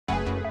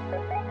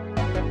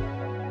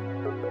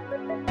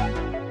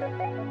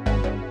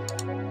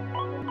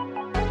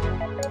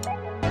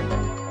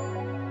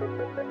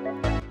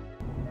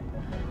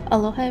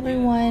Aloha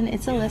everyone,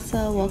 it's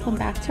Alyssa. Welcome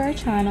back to our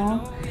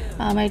channel.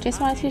 I just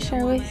wanted to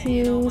share with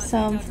you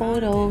some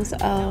photos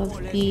of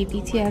the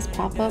BTS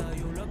Pop-Up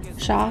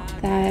shop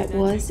that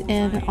was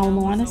in Ala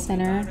Moana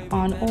Center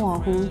on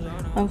Oahu.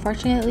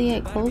 Unfortunately,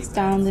 it closed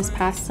down this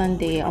past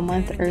Sunday, a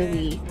month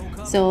early.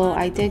 So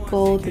I did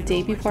go the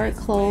day before it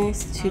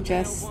closed to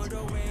just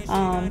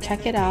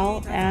check it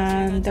out,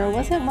 and there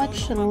wasn't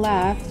much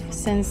left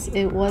since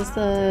it was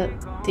the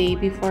day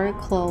before it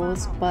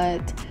closed,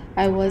 but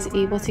I was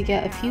able to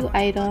get a few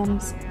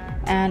items,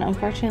 and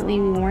unfortunately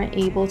we weren't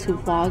able to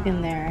vlog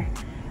in there.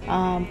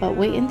 But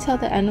wait until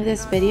the end of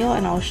this video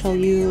and I'll show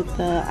you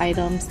the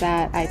items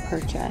that I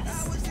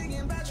purchased.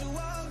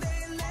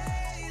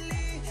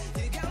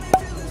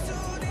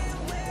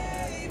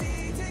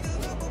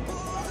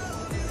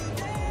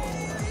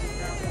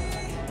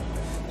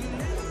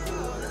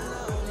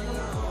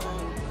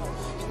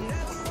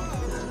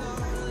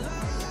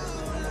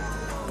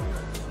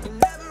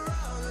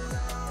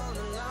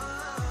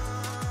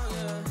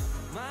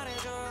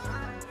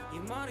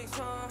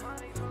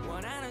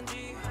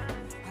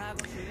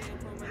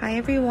 Hi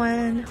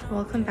everyone,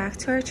 welcome back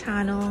to our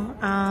channel.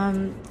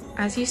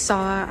 As you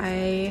saw,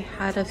 I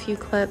had a few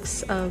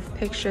clips of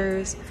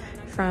pictures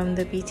from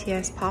the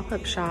BTS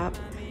pop-up shop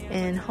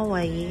in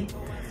Hawaii.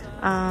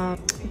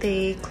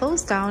 They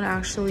closed down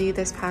actually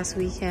this past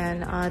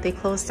weekend. They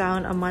closed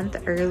down a month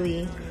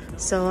early,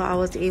 so I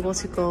was able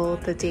to go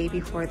the day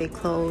before they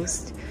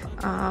closed.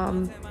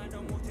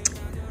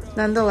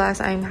 Nonetheless,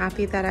 I'm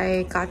happy that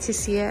I got to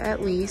see it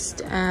at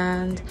least,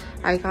 and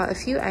I got a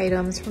few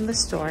items from the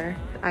store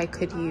I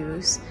could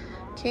use.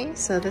 Okay,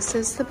 so this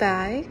is the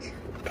bag.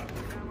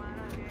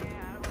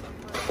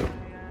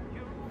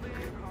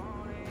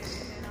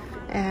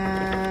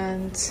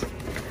 And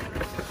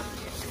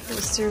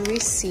here's the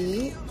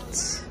receipt.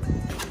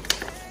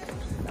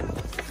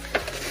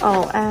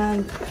 Oh,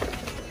 and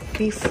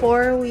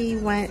before we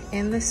went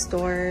in the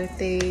store,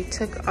 they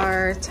took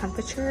our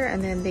temperature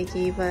and then they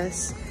gave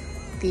us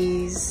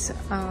these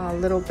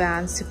little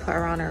bands to put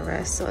around our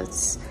wrist. So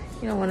it's,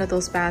 you know, one of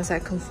those bands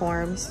that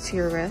conforms to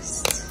your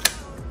wrist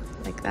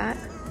like that.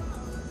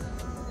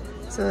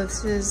 So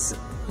this is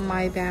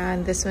my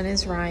band, this one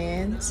is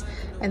Ryan's,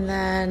 and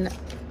then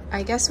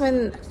I guess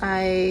when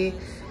I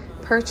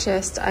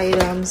purchased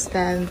items,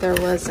 then there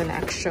was an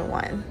extra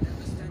one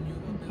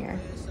here.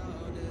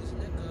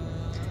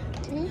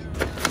 Okay,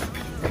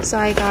 so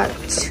I got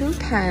 2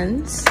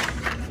 pens.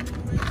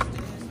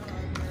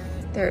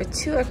 There are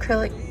 2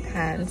 acrylic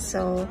pens,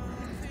 so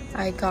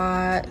I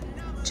got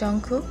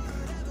Jungkook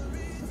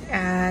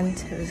and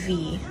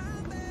V.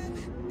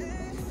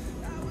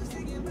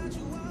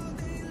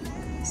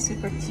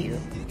 Super cute.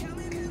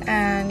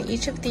 And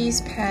each of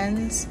these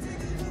pens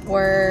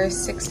were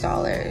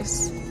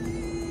 $6.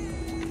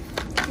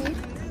 Okay.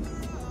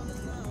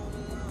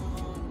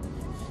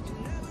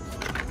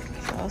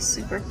 So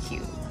super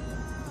cute.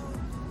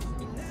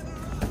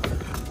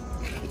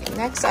 The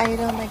next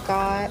item I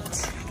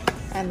got,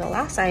 and the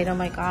last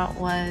item I got,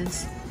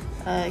 was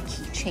a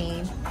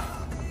keychain.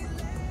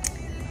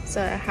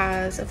 So it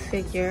has a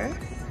figure.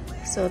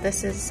 So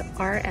this is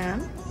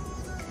RM.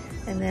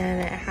 And then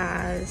it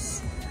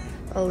has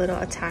a little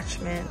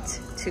attachment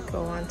to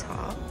go on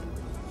top.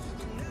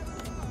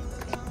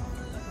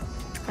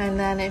 And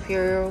then if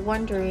you're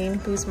wondering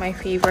who's my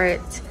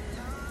favorite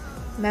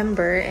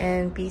member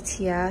in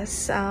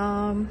BTS,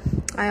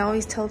 I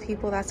always tell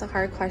people that's a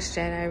hard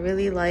question. I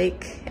really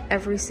like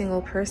every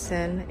single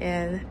person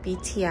in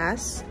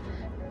BTS,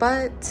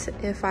 but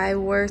if I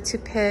were to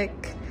pick,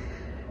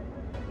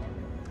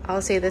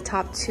 I'll say the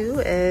top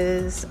 2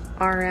 is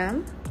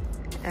RM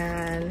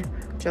and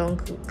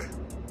Jungkook.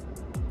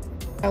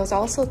 I was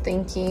also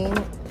thinking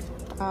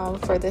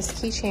for this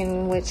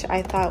keychain, which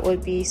I thought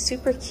would be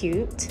super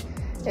cute,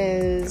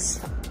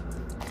 is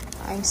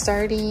I'm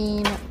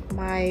starting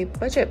my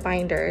budget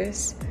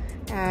binders,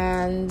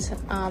 and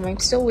I'm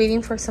still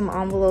waiting for some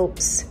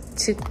envelopes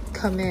to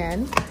come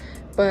in.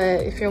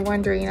 But if you're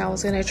wondering, I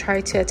was gonna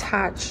try to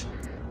attach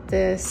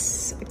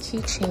this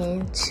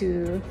keychain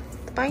to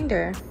the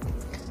binder.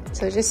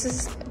 So this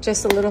is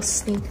just a little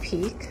sneak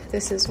peek.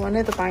 This is one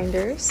of the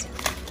binders.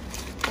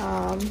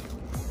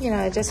 You know,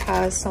 it just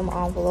has some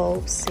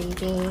envelopes,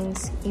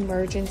 savings,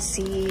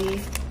 emergency,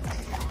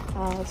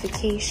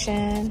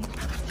 vacation,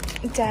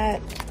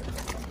 debt,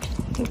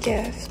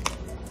 gift.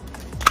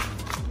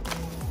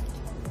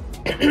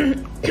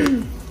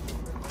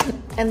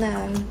 And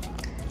then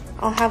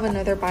I'll have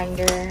another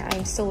binder.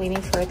 I'm still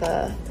waiting for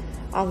the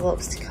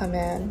envelopes to come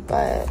in,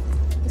 but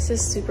this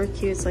is super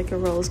cute. It's like a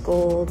rose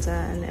gold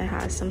and it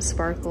has some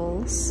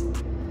sparkles.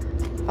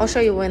 I'll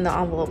show you when the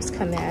envelopes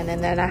come in.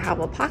 And then I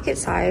have a pocket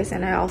size,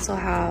 and I also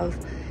have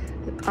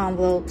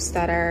envelopes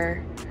that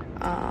are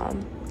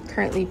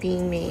currently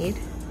being made.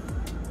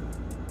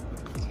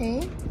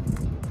 Okay.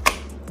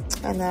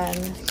 And then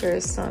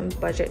here's some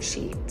budget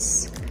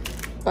sheets.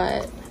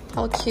 But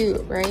how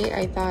cute, right?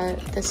 I thought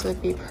this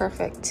would be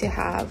perfect to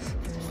have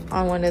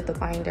on one of the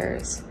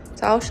binders.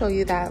 So I'll show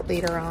you that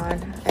later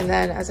on. And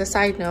then as a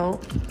side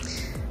note,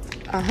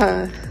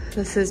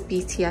 This is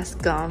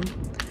BTS gum.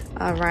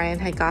 Ryan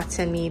had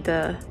gotten me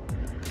the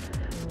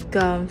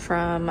gum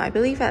from, I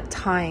believe, at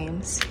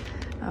Times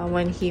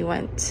when he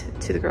went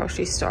to the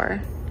grocery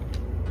store.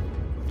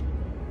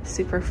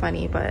 Super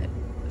funny, but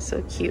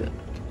so cute.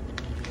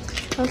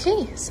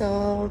 Okay,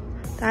 so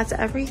that's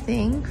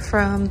everything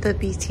from the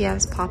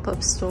BTS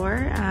pop-up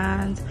store,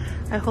 and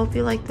I hope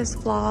you like this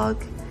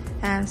vlog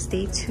and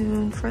stay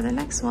tuned for the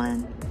next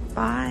one.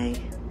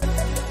 Bye.